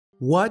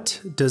What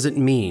does it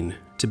mean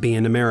to be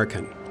an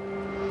American?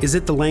 Is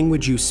it the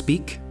language you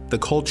speak, the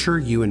culture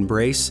you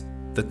embrace,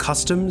 the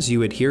customs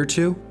you adhere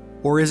to?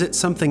 Or is it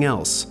something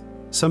else,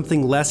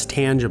 something less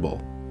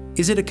tangible?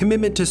 Is it a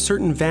commitment to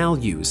certain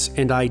values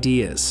and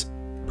ideas?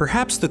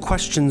 Perhaps the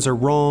questions are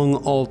wrong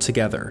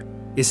altogether.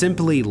 Is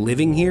simply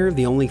living here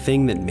the only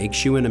thing that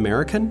makes you an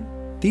American?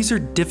 These are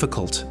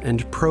difficult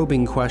and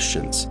probing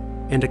questions,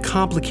 and a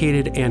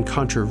complicated and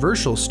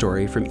controversial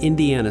story from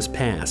Indiana's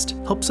past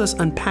helps us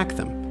unpack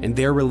them and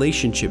their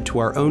relationship to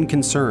our own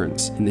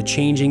concerns in the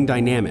changing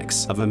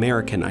dynamics of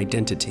American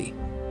identity.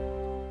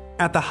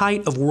 At the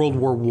height of World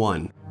War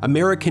I,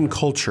 American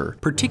culture,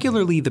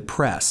 particularly the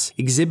press,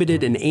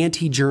 exhibited an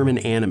anti-German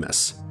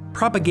animus.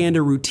 Propaganda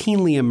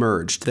routinely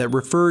emerged that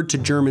referred to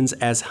Germans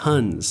as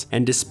Huns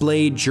and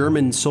displayed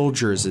German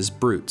soldiers as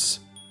brutes.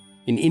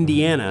 In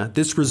Indiana,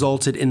 this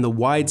resulted in the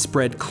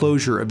widespread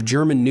closure of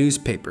German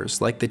newspapers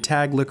like the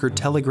Täglicher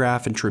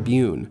Telegraph and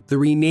Tribüne, the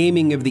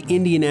renaming of the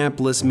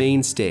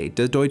Indianapolis-mainstay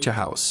Das Deutsche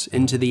Haus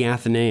into the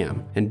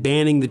Athenaeum, and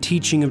banning the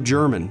teaching of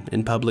German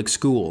in public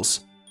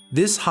schools.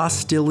 This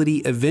hostility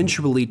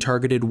eventually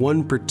targeted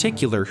one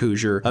particular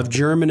Hoosier of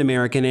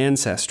German-American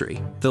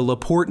ancestry, the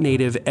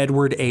LaPorte-native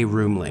Edward A.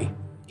 Rumely.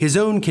 His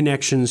own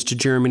connections to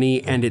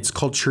Germany and its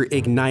culture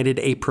ignited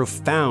a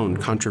profound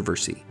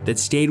controversy that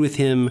stayed with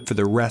him for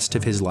the rest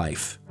of his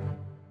life.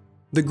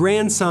 The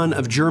grandson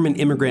of German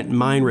immigrant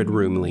Meinrad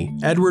Rumely,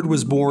 Edward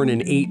was born in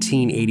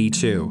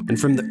 1882, and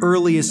from the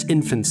earliest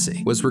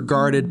infancy was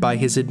regarded by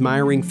his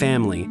admiring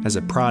family as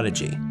a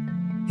prodigy.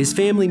 His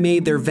family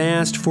made their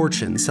vast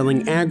fortune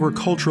selling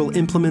agricultural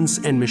implements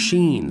and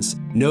machines,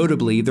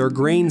 notably their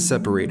grain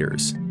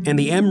separators, and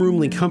the M.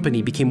 Rumely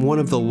Company became one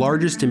of the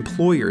largest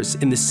employers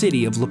in the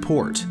city of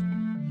LaPorte.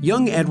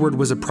 Young Edward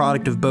was a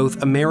product of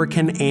both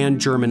American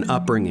and German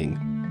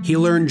upbringing. He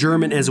learned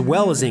German as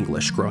well as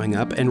English growing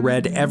up and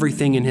read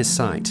everything in his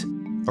sight.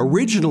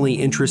 Originally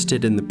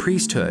interested in the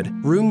priesthood,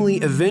 Rumely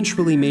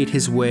eventually made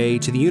his way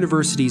to the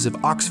universities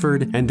of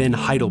Oxford and then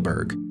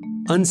Heidelberg.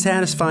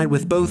 Unsatisfied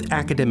with both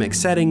academic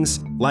settings,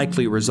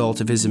 likely a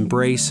result of his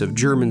embrace of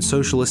German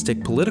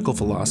socialistic political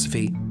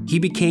philosophy, he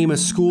became a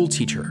school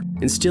teacher,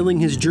 instilling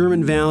his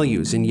German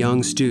values in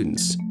young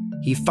students.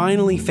 He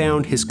finally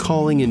found his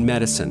calling in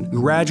medicine,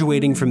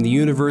 graduating from the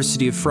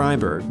University of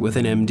Freiburg with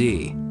an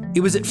MD.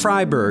 It was at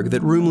Freiburg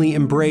that Rumely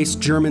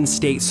embraced German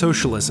state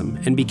socialism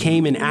and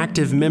became an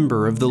active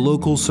member of the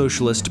local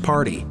Socialist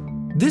Party.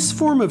 This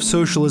form of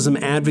socialism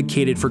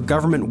advocated for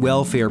government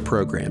welfare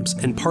programs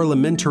and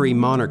parliamentary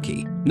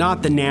monarchy,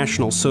 not the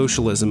National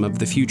Socialism of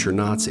the future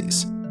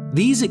Nazis.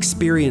 These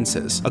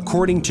experiences,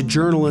 according to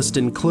journalist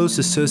and close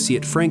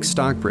associate Frank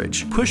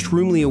Stockbridge, pushed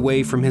Rumely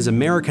away from his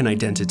American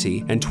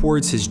identity and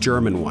towards his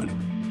German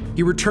one.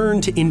 He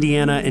returned to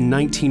Indiana in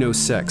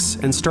 1906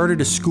 and started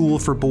a school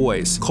for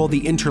boys called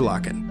the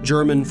Interlaken,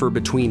 German for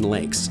Between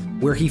Lakes,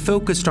 where he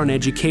focused on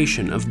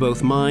education of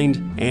both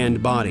mind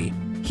and body.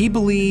 He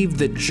believed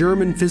that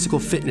German physical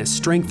fitness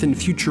strengthened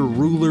future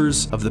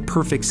rulers of the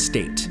perfect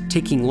state,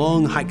 taking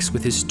long hikes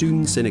with his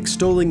students and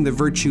extolling the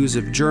virtues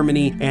of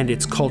Germany and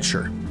its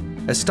culture.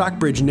 As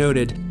Stockbridge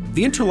noted,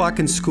 the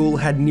Interlaken school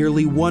had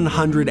nearly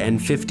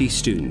 150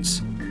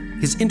 students.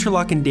 His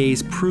Interlaken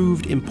days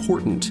proved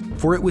important,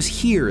 for it was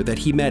here that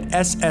he met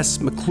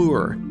S.S.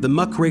 McClure, the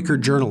muckraker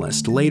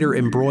journalist later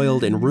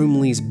embroiled in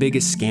Rumely's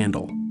biggest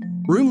scandal.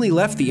 Rumely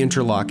left the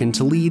Interlaken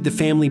to lead the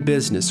family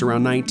business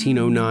around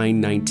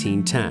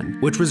 1909-1910,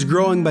 which was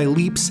growing by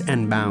leaps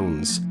and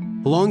bounds.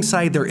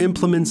 Alongside their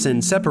implements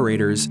and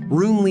separators,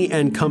 Rumely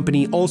and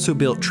Company also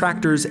built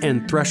tractors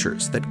and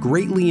threshers that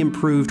greatly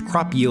improved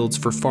crop yields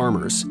for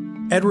farmers.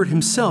 Edward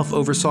himself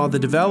oversaw the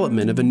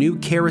development of a new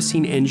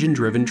kerosene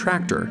engine-driven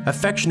tractor,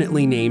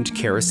 affectionately named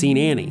Kerosene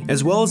Annie,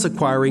 as well as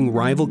acquiring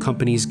rival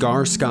companies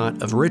Gar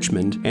Scott of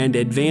Richmond and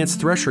Advanced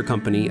Thresher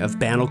Company of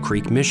Battle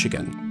Creek,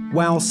 Michigan.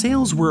 While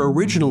sales were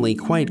originally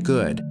quite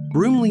good,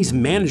 Rumely's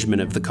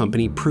management of the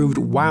company proved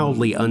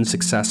wildly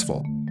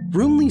unsuccessful.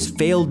 Rumely's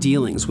failed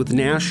dealings with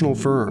national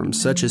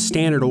firms such as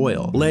Standard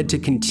Oil led to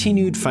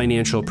continued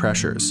financial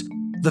pressures.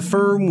 The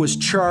firm was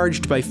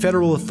charged by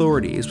federal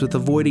authorities with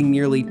avoiding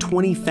nearly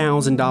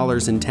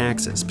 $20,000 in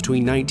taxes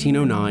between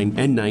 1909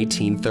 and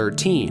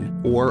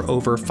 1913, or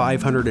over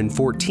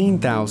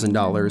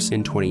 $514,000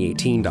 in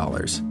 2018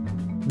 dollars.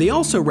 They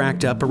also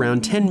racked up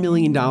around $10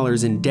 million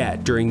in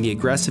debt during the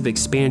aggressive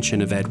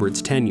expansion of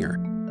Edward's tenure.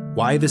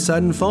 Why the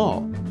sudden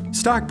fall?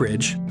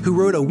 Stockbridge, who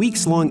wrote a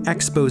weeks-long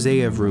expose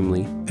of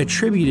Rumely,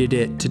 attributed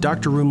it to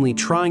Dr. Rumely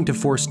trying to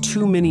force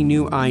too many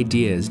new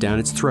ideas down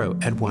its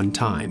throat at one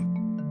time.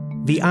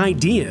 The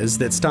ideas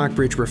that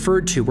Stockbridge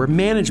referred to were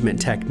management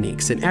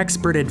techniques and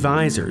expert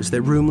advisors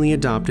that Rumely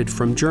adopted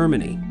from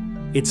Germany.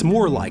 It's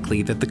more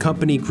likely that the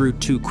company grew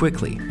too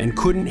quickly and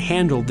couldn't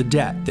handle the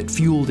debt that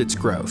fueled its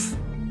growth.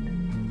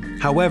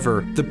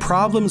 However, the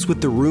problems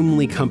with the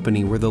Rumely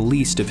Company were the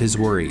least of his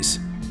worries.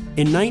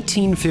 In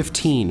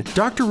 1915,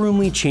 Dr.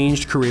 Rumely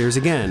changed careers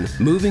again,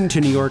 moving to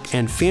New York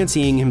and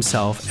fancying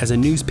himself as a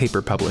newspaper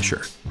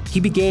publisher. He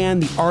began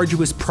the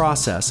arduous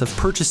process of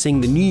purchasing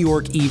the New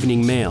York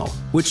Evening Mail,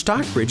 which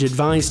Stockbridge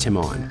advised him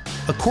on.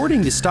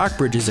 According to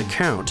Stockbridge's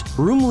account,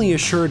 Rumely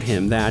assured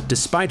him that,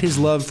 despite his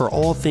love for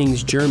all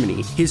things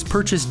Germany, his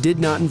purchase did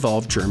not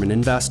involve German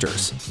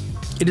investors.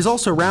 It is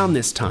also around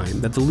this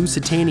time that the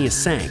Lusitania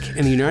sank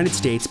and the United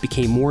States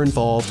became more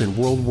involved in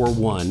World War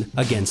I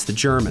against the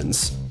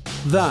Germans.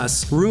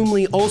 Thus,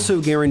 Rumely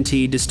also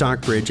guaranteed to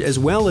Stockbridge, as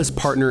well as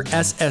partner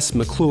S.S.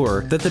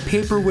 McClure, that the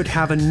paper would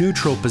have a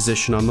neutral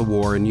position on the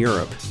war in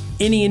Europe.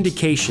 Any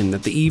indication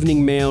that the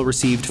Evening Mail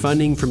received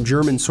funding from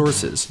German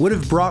sources would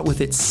have brought with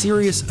it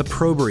serious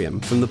opprobrium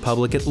from the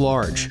public at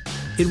large.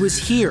 It was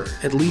here,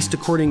 at least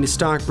according to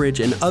Stockbridge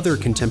and other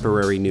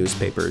contemporary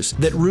newspapers,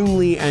 that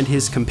Rumely and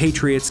his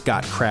compatriots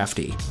got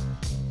crafty.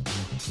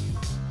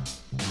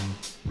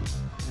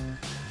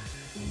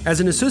 As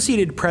an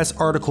Associated Press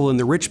article in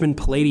the Richmond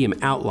Palladium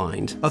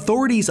outlined,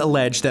 authorities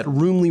allege that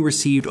Rumely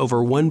received over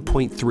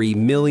 $1.3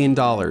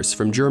 million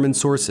from German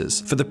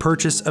sources for the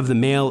purchase of the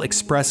Mail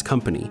Express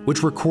Company,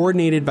 which were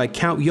coordinated by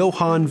Count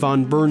Johann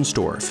von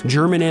Bernstorff,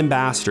 German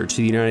ambassador to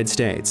the United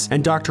States,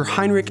 and Dr.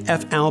 Heinrich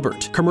F.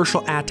 Albert,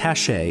 commercial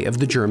attaché of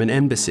the German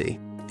embassy.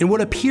 In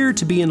what appeared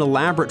to be an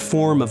elaborate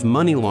form of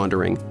money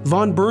laundering,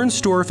 von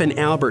Bernstorff and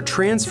Albert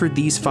transferred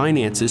these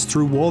finances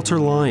through Walter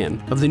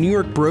Lyon of the New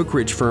York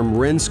brokerage firm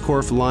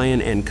Renskorff,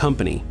 Lyon &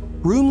 Company.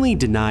 Rumely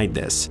denied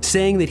this,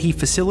 saying that he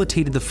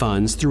facilitated the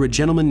funds through a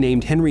gentleman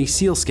named Henry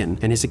Sealskin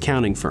and his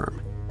accounting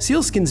firm.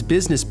 Sealskin's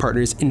business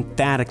partners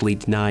emphatically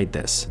denied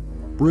this.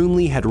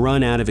 Rumely had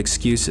run out of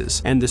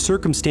excuses, and the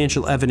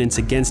circumstantial evidence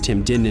against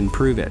him didn't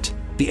improve it.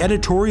 The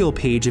editorial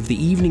page of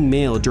the Evening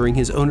Mail during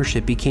his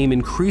ownership became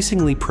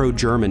increasingly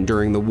pro-German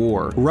during the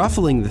war,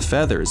 ruffling the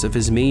feathers of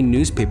his main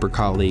newspaper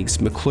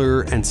colleagues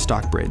McClure and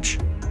Stockbridge.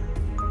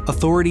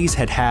 Authorities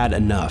had had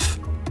enough.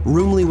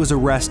 Rumely was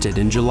arrested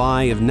in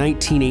July of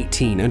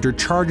 1918 under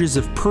charges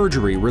of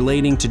perjury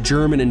relating to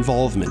German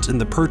involvement in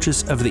the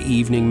purchase of the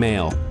Evening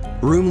Mail.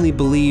 Rumely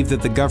believed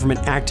that the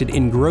government acted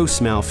in gross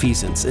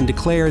malfeasance and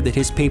declared that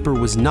his paper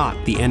was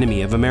not the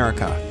enemy of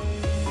America.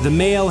 The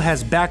Mail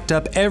has backed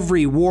up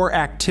every war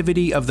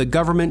activity of the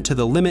government to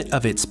the limit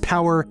of its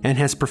power and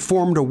has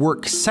performed a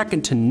work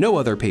second to no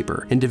other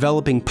paper in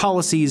developing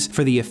policies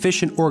for the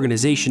efficient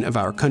organization of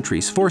our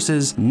country's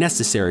forces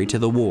necessary to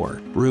the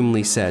war,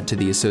 Rumely said to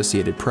the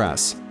Associated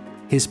Press.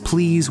 His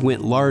pleas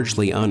went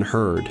largely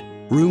unheard.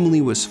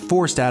 Rumely was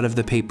forced out of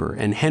the paper,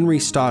 and Henry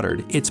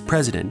Stoddard, its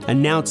president,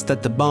 announced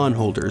that the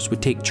bondholders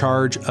would take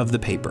charge of the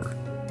paper.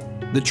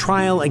 The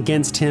trial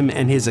against him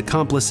and his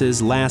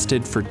accomplices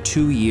lasted for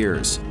 2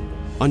 years.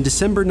 On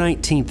December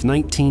 19,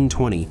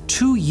 1920,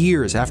 2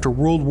 years after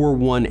World War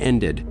I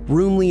ended,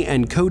 Rumely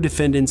and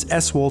co-defendants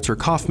S. Walter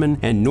Kaufmann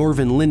and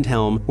Norvin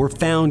Lindhelm were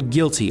found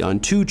guilty on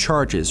 2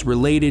 charges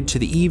related to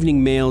the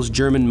Evening Mail's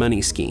German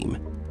money scheme.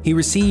 He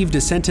received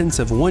a sentence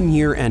of 1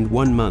 year and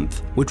 1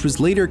 month, which was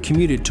later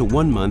commuted to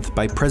 1 month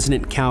by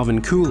President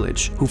Calvin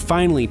Coolidge, who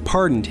finally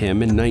pardoned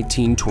him in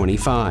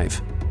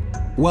 1925.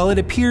 While it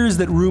appears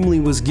that Rumely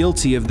was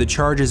guilty of the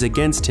charges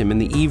against him in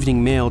the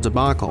Evening Mail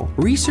debacle,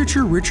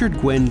 researcher Richard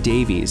Gwen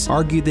Davies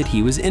argued that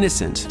he was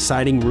innocent,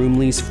 citing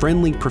Rumely's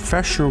friendly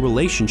professional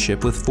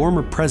relationship with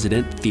former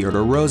President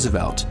Theodore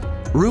Roosevelt.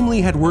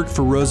 Rumely had worked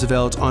for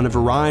Roosevelt on a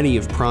variety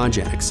of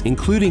projects,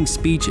 including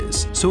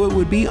speeches, so it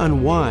would be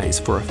unwise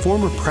for a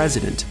former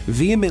president,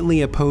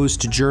 vehemently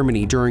opposed to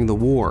Germany during the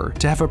war,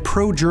 to have a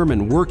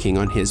pro-German working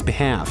on his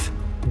behalf.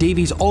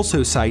 Davies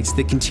also cites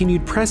the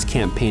continued press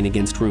campaign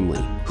against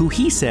Rumely, who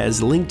he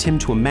says linked him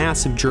to a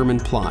massive German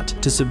plot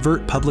to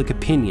subvert public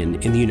opinion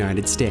in the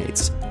United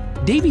States.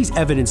 Davies'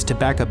 evidence to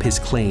back up his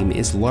claim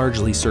is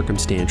largely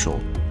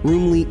circumstantial.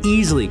 Rumely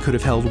easily could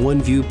have held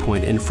one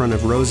viewpoint in front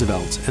of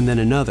Roosevelt and then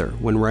another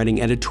when writing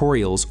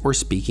editorials or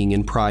speaking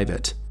in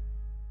private.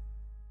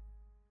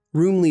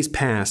 Rumely's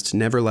past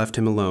never left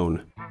him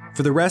alone.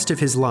 For the rest of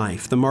his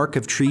life, the mark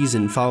of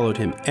treason followed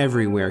him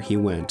everywhere he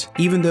went,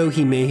 even though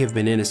he may have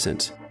been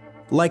innocent.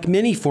 Like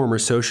many former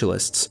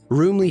socialists,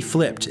 Rumely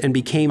flipped and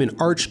became an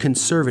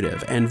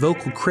arch-conservative and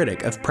vocal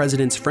critic of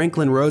Presidents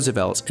Franklin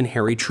Roosevelt and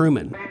Harry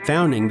Truman,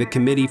 founding the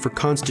Committee for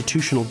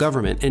Constitutional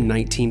Government in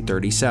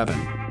 1937.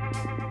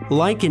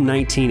 Like in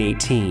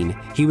 1918,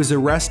 he was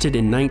arrested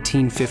in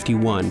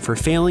 1951 for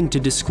failing to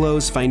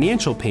disclose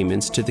financial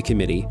payments to the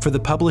committee for the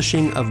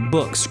publishing of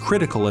books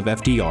critical of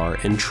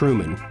FDR and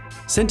Truman.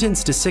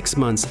 Sentenced to 6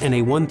 months and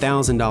a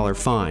 $1,000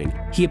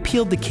 fine, he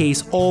appealed the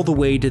case all the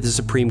way to the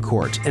Supreme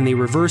Court, and they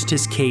reversed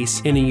his case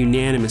in a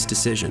unanimous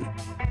decision.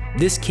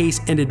 This case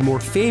ended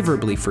more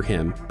favorably for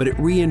him, but it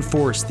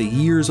reinforced the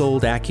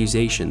years-old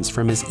accusations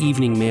from his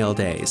Evening Mail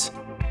days.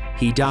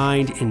 He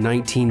died in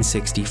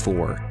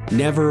 1964,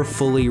 never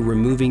fully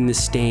removing the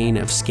stain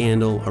of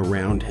scandal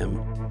around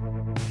him.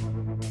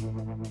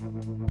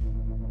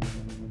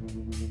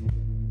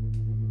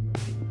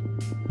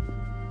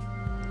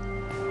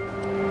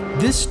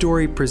 This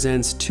story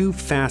presents 2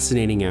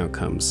 fascinating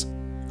outcomes.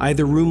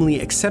 Either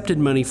Rumely accepted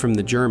money from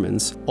the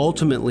Germans,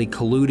 ultimately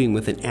colluding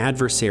with an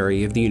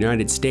adversary of the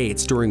United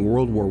States during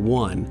World War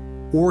I,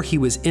 or he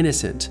was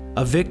innocent,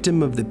 a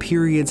victim of the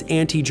period's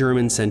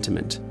anti-German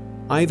sentiment.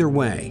 Either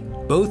way,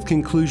 both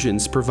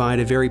conclusions provide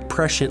a very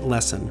prescient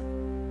lesson.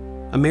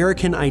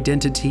 American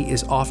identity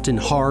is often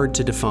hard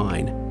to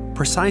define,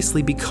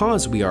 precisely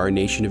because we are a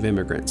nation of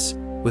immigrants,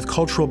 with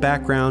cultural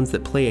backgrounds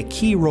that play a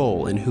key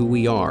role in who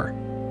we are.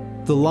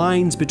 The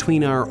lines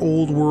between our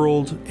old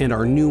world and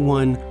our new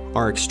one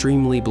are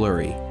extremely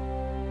blurry.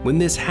 When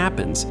this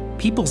happens,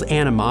 people's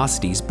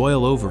animosities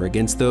boil over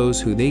against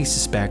those who they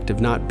suspect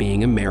of not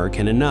being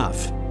American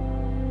enough.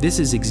 This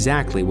is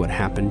exactly what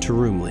happened to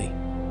Rumely.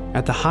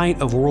 At the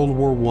height of World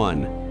War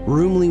I,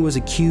 Rumely was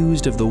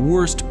accused of the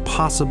worst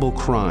possible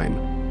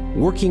crime,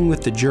 working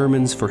with the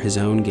Germans for his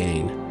own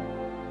gain.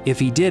 If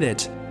he did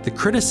it, the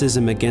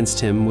criticism against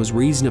him was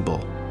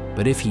reasonable,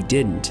 but if he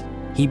didn't,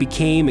 he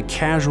became a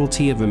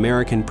casualty of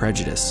American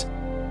prejudice.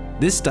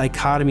 This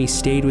dichotomy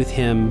stayed with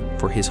him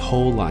for his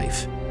whole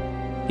life.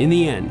 In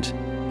the end,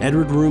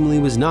 Edward Rumely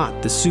was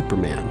not the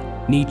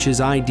Superman,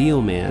 Nietzsche's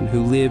ideal man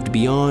who lived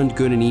beyond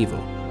good and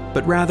evil,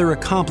 but rather a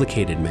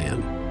complicated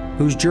man,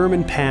 whose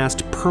German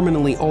past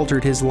permanently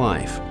altered his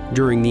life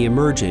during the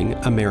emerging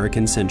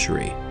American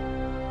century.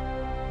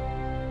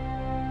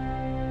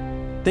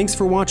 Thanks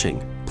for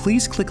watching.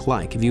 Please click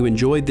like if you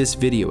enjoyed this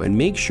video and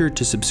make sure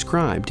to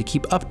subscribe to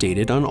keep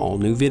updated on all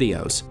new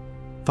videos.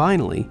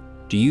 Finally,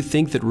 do you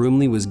think that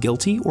Rumely was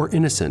guilty or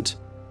innocent?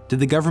 Did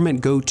the government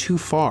go too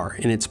far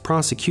in its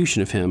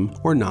prosecution of him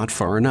or not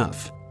far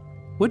enough?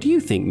 What do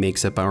you think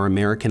makes up our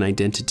American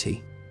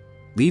identity?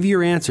 Leave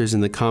your answers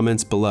in the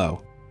comments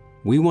below.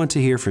 We want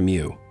to hear from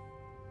you.